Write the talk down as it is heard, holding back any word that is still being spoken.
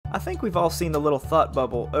I think we've all seen the little thought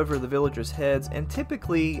bubble over the villagers' heads, and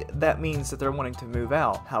typically that means that they're wanting to move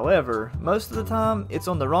out. However, most of the time it's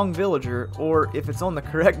on the wrong villager, or if it's on the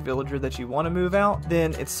correct villager that you want to move out,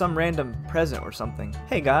 then it's some random present or something.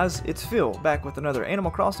 Hey guys, it's Phil, back with another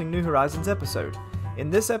Animal Crossing New Horizons episode. In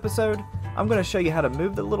this episode, I'm going to show you how to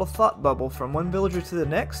move the little thought bubble from one villager to the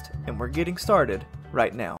next, and we're getting started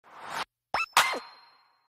right now.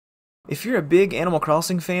 If you're a big Animal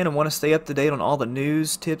Crossing fan and want to stay up to date on all the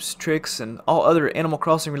news, tips, tricks, and all other Animal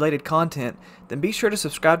Crossing related content, then be sure to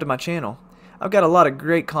subscribe to my channel. I've got a lot of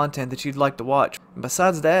great content that you'd like to watch. And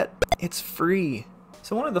besides that, it's free.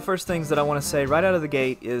 So one of the first things that I want to say right out of the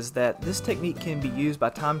gate is that this technique can be used by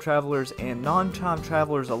time travelers and non-time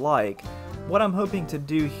travelers alike. What I'm hoping to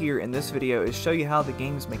do here in this video is show you how the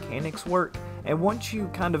game's mechanics work, and once you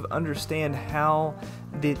kind of understand how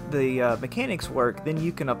the mechanics work, then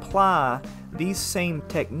you can apply these same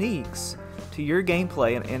techniques to your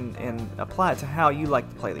gameplay and apply it to how you like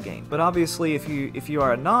to play the game. But obviously if you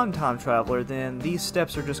are a non-time traveler, then these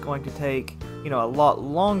steps are just going to take, you know, a lot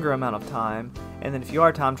longer amount of time. And then if you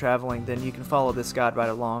are time traveling, then you can follow this guide right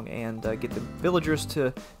along and get the villagers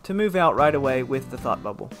to move out right away with the thought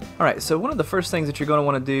bubble. Alright, so one of the first things that you're going to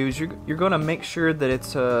want to do is you're going to make sure that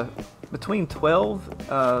it's between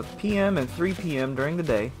 12 p.m. and 3 p.m. during the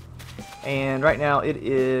day. And right now it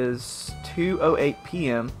is 2:08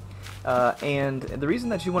 p.m. And the reason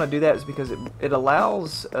that you want to do that is because it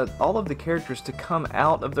allows all of the characters to come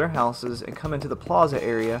out of their houses and come into the plaza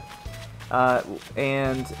area.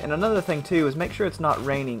 And another thing too is make sure it's not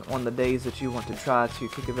raining on the days that you want to try to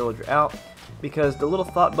kick a villager out, because the little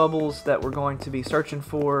thought bubbles that we're going to be searching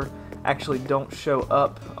for actually don't show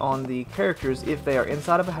up on the characters if they are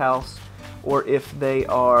inside of a house or if they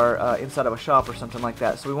are inside of a shop or something like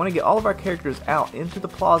that. So we want to get all of our characters out into the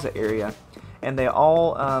plaza area, and they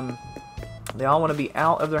all want to be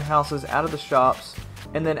out of their houses, out of the shops.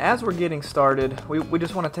 And then as we're getting started, we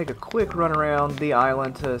just want to take a quick run around the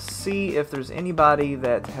island to see if there's anybody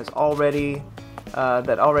that has already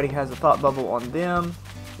has a thought bubble on them.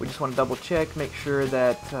 We just want to double check, make sure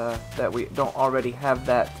that that we don't already have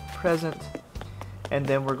that present, and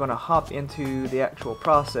then we're going to hop into the actual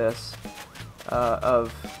process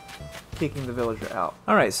of kicking the villager out.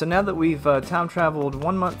 Alright, so now that we've time traveled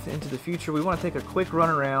 1 month into the future, we want to take a quick run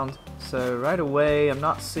around. So right away, I'm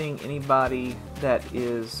not seeing anybody that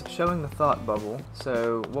is showing the thought bubble.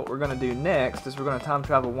 So what we're going to do next is we're going to time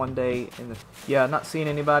travel 1 day in the... Yeah, I'm not seeing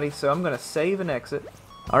anybody, so I'm going to save and exit.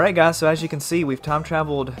 Alright guys, so as you can see, we've time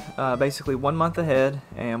traveled basically 1 month ahead,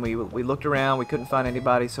 and we looked around, we couldn't find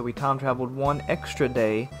anybody, so we time traveled 1 extra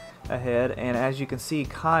day ahead, and as you can see,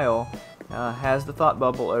 Kyle has the thought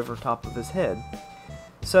bubble over top of his head.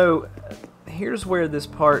 So here's where this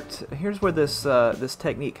this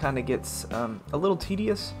technique kind of gets a little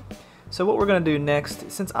tedious. So what we're going to do next,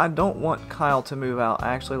 since I don't want Kyle to move out,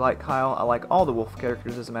 I actually like Kyle, I like all the wolf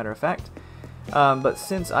characters as a matter of fact, but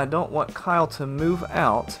since I don't want Kyle to move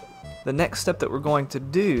out, the next step that we're going to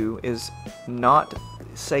do is not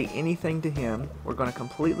say anything to him. We're going to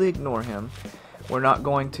completely ignore him. We're not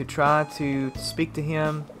going to try to speak to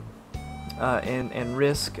him and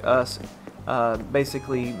risk us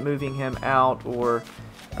basically moving him out, or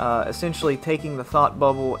essentially taking the thought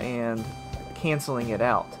bubble and canceling it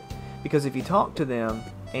out. Because if you talk to them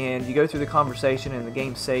and you go through the conversation and the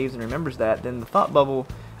game saves and remembers that, then the thought bubble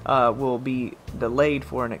will be delayed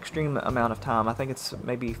for an extreme amount of time. I think it's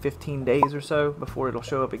maybe 15 days or so before it'll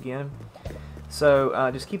show up again. So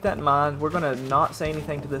just keep that in mind. We're going to not say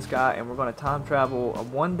anything to this guy, and we're going to time travel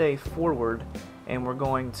 1 day forward, and we're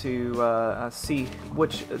going to see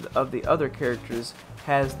which of the other characters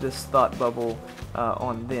has this thought bubble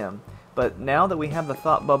on them. But now that we have the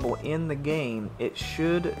thought bubble in the game, it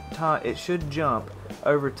should jump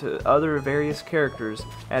over to other various characters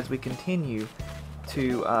as we continue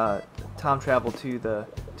to time travel to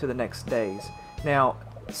the next days. Now,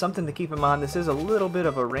 something to keep in mind, this is a little bit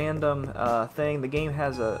of a random thing. The game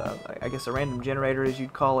has I guess a random generator, as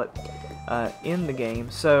you'd call it, in the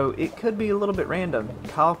game, so it could be a little bit random.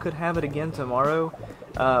 Kyle could have it again tomorrow,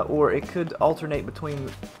 or it could alternate between,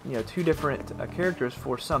 you know, 2 different characters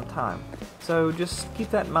for some time. So just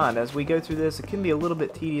keep that in mind as we go through this. It can be a little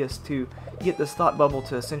bit tedious to get this thought bubble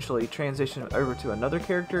to essentially transition over to another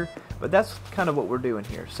character, but that's kind of what we're doing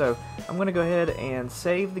here. So I'm going to go ahead and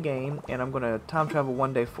save the game, and I'm going to time travel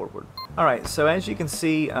 1 day forward. Alright, so as you can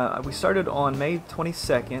see, we started on May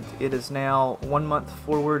 22nd. It is now 1 month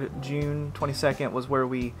forward. June 22nd was where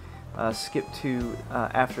we skipped to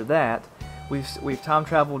after that. We've time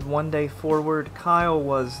traveled one day forward. Kyle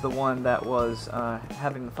was the one that was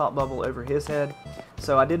having the thought bubble over his head,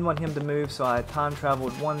 so I didn't want him to move, so I time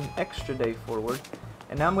traveled one extra day forward.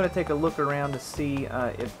 And now I'm going to take a look around to see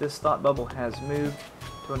if this thought bubble has moved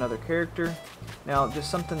to another character. Now,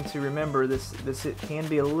 just something to remember, it can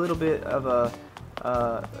be a little bit of a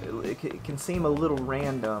it can seem a little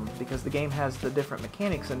random because the game has the different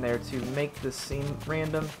mechanics in there to make this seem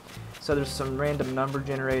random. So there's some random number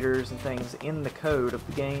generators and things in the code of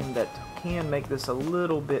the game that can make this a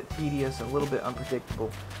little bit tedious and a little bit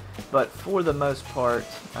unpredictable. But for the most part,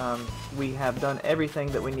 we have done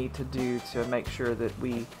everything that we need to do to make sure that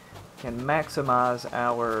we can maximize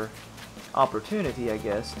our opportunity, I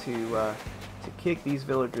guess, to kick these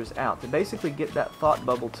villagers out, to basically get that thought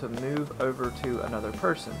bubble to move over to another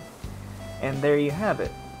person. And there you have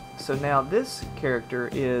it. So now this character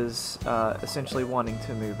is essentially wanting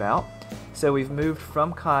to move out. So we've moved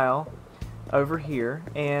from Kyle over here,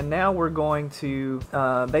 and now we're going to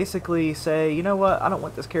basically say, you know what, I don't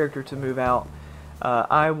want this character to move out.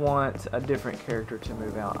 I want a different character to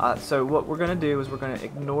move out. So what we're going to do is we're going to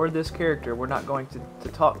ignore this character. We're not going to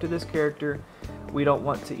talk to this character. We don't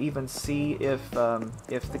want to even see if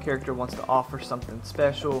the character wants to offer something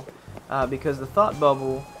special, because the thought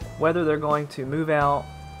bubble, whether they're going to move out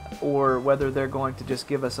or whether they're going to just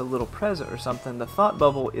give us a little present or something, the thought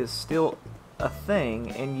bubble is still a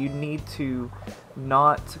thing, and you need to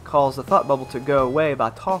not cause the thought bubble to go away by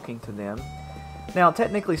talking to them. Now,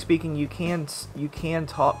 technically speaking, you can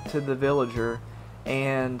talk to the villager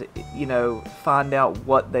and, you know, find out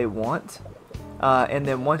what they want, and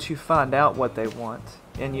then once you find out what they want,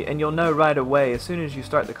 and you'll know right away as soon as you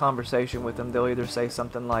start the conversation with them, they'll either say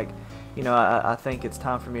something like, you know, I think it's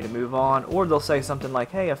time for me to move on, or they'll say something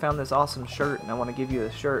like, hey, I found this awesome shirt and I want to give you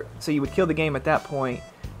this shirt. So you would kill the game at that point,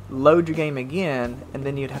 load your game again, and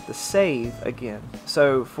then you'd have to save again.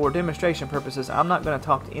 So for demonstration purposes, I'm not going to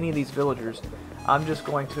talk to any of these villagers. I'm just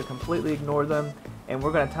going to completely ignore them, and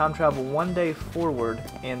we're going to time travel one day forward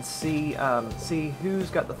and see who's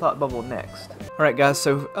got the thought bubble next. Alright guys,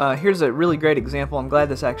 so here's a really great example. I'm glad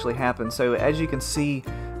this actually happened. So as you can see,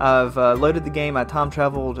 I've loaded the game, I time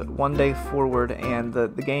traveled one day forward, and the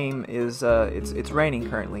game is it's raining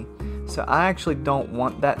currently. So I actually don't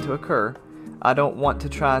want that to occur. I don't want to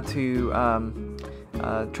try to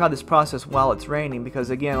try this process while it's raining, because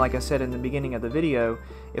again, like I said in the beginning of the video,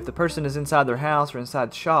 if the person is inside their house or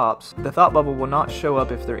inside shops, the thought bubble will not show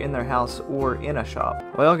up if they're in their house or in a shop.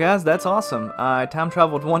 Well guys, that's awesome. I time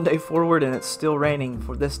traveled one day forward and it's still raining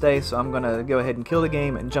for this day, so I'm gonna go ahead and kill the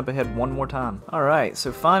game and jump ahead one more time. Alright,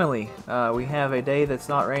 so finally we have a day that's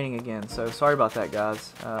not raining again, so sorry about that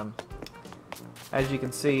guys. As you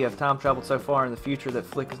can see, I've time traveled so far in the future that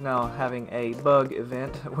Flick is now having a bug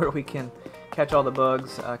event where we can catch all the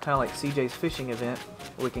bugs, kind of like CJ's fishing event,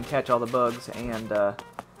 where we can catch all the bugs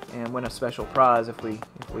and win a special prize if we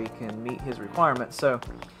can meet his requirements. So,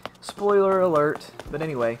 spoiler alert. But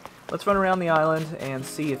anyway, let's run around the island and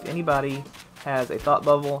see if anybody has a thought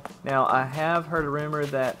bubble. Now, I have heard a rumor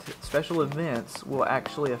that special events will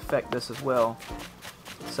actually affect this as well.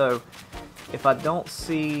 So, if I don't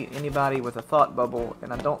see anybody with a thought bubble,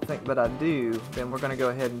 and I don't think that I do, then we're going to go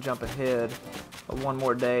ahead and jump ahead one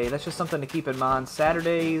more day. That's just something to keep in mind.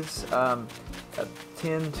 Saturdays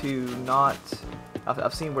tend to not...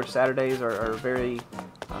 I've seen where Saturdays are very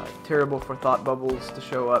terrible for thought bubbles to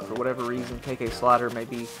show up for whatever reason. KK Slider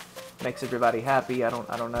maybe makes everybody happy. I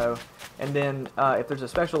don't know. And then if there's a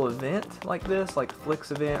special event like this, like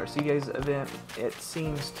Flick's event or CJ's event, it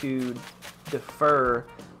seems to defer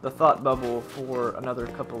the thought bubble for another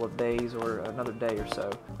couple of days or another day or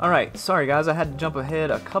so. Alright, sorry guys, I had to jump ahead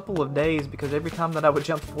a couple of days because every time that I would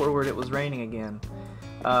jump forward it was raining again.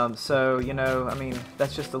 So, you know, I mean,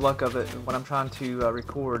 that's just the luck of it. When I'm trying to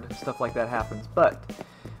record, stuff like that happens. But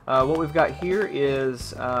what we've got here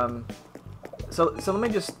is so let me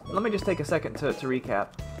just take a second to recap.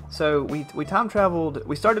 So we time traveled.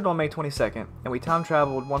 We started on May 22nd, and we time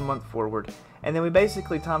traveled 1 month forward, and then we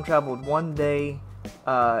basically time traveled one day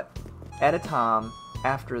at a time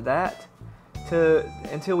after that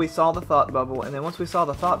until we saw the thought bubble, and then once we saw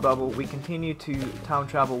the thought bubble, we continued to time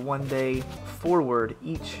travel one day forward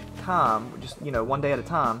each time, just, you know, one day at a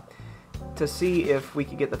time, to see if we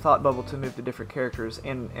could get the thought bubble to move to different characters.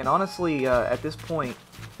 And honestly, at this point,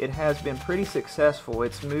 it has been pretty successful.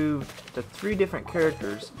 It's moved to 3 different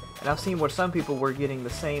characters, and I've seen where some people were getting the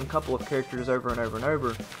same couple of characters over and over and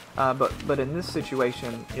over. But in this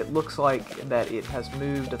situation, it looks like that it has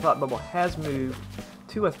moved. The thought bubble has moved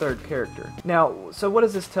to a third character. Now, so what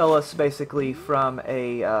does this tell us basically from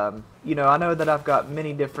a, you know, I know that I've got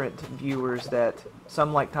many different viewers that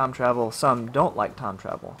some like time travel, some don't like time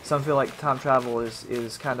travel. Some feel like time travel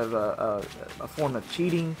is kind of a form of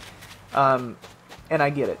cheating. And I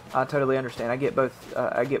get it. I totally understand. I get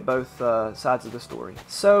both sides of the story.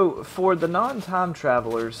 So for the non-time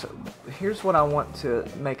travelers, here's what I want to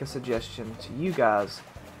make a suggestion to you guys.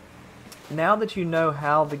 Now that you know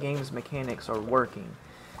how the game's mechanics are working,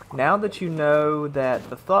 now that you know that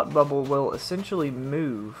the thought bubble will essentially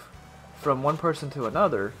move from one person to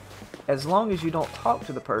another, as long as you don't talk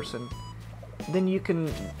to the person, then you can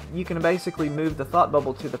basically move the thought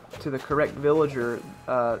bubble to the correct villager,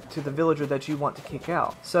 to the villager that you want to kick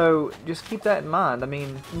out. So just keep that in mind. I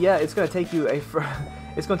mean, yeah, it's going to take you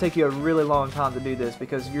a really long time to do this,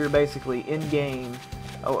 because you're basically in game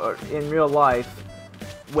or in real life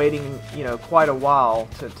waiting, you know, quite a while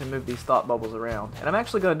to move these thought bubbles around. And I'm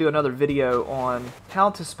actually going to do another video on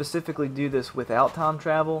how to specifically do this without time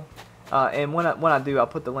travel. And when I do, I'll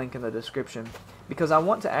put the link in the description, because I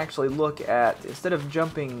want to actually look at, instead of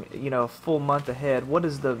jumping, you know, a full month ahead, what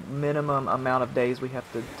is the minimum amount of days we have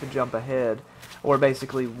to jump ahead, or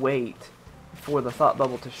basically wait for the thought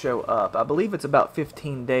bubble to show up. I believe it's about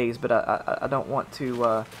 15 days, but I don't want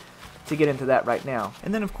to get into that right now.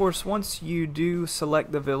 And then of course, once you do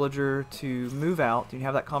select the villager to move out, and you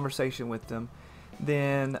have that conversation with them,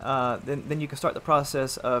 then you can start the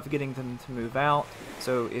process of getting them to move out.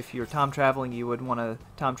 So if you're time traveling, you would want to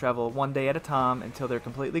time travel one day at a time until they're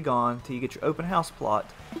completely gone, till you get your open house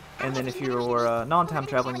plot. And then if you're non-time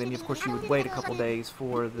traveling, then of course you would wait a couple days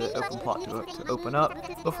for the open plot to open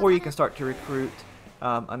up before you can start to recruit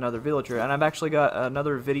another villager. And I've actually got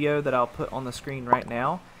another video that I'll put on the screen right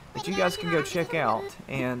now that you guys can go check out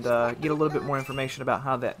and get a little bit more information about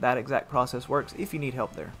how that exact process works if you need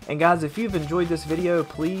help there. And guys, if you've enjoyed this video,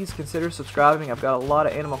 please consider subscribing. I've got a lot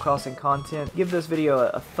of Animal Crossing content. Give this video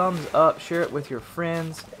a thumbs up, share it with your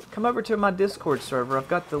friends. Come over to my Discord server. I've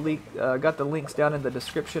got the links down in the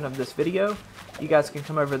description of this video. You guys can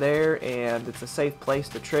come over there, and it's a safe place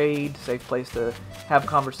to trade, safe place to have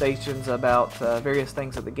conversations about various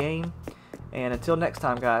things of the game. And until next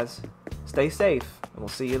time, guys, stay safe, and we'll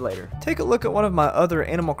see you later. Take a look at one of my other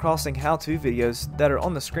Animal Crossing how-to videos that are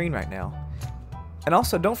on the screen right now. And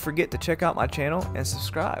also, don't forget to check out my channel and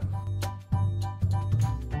subscribe.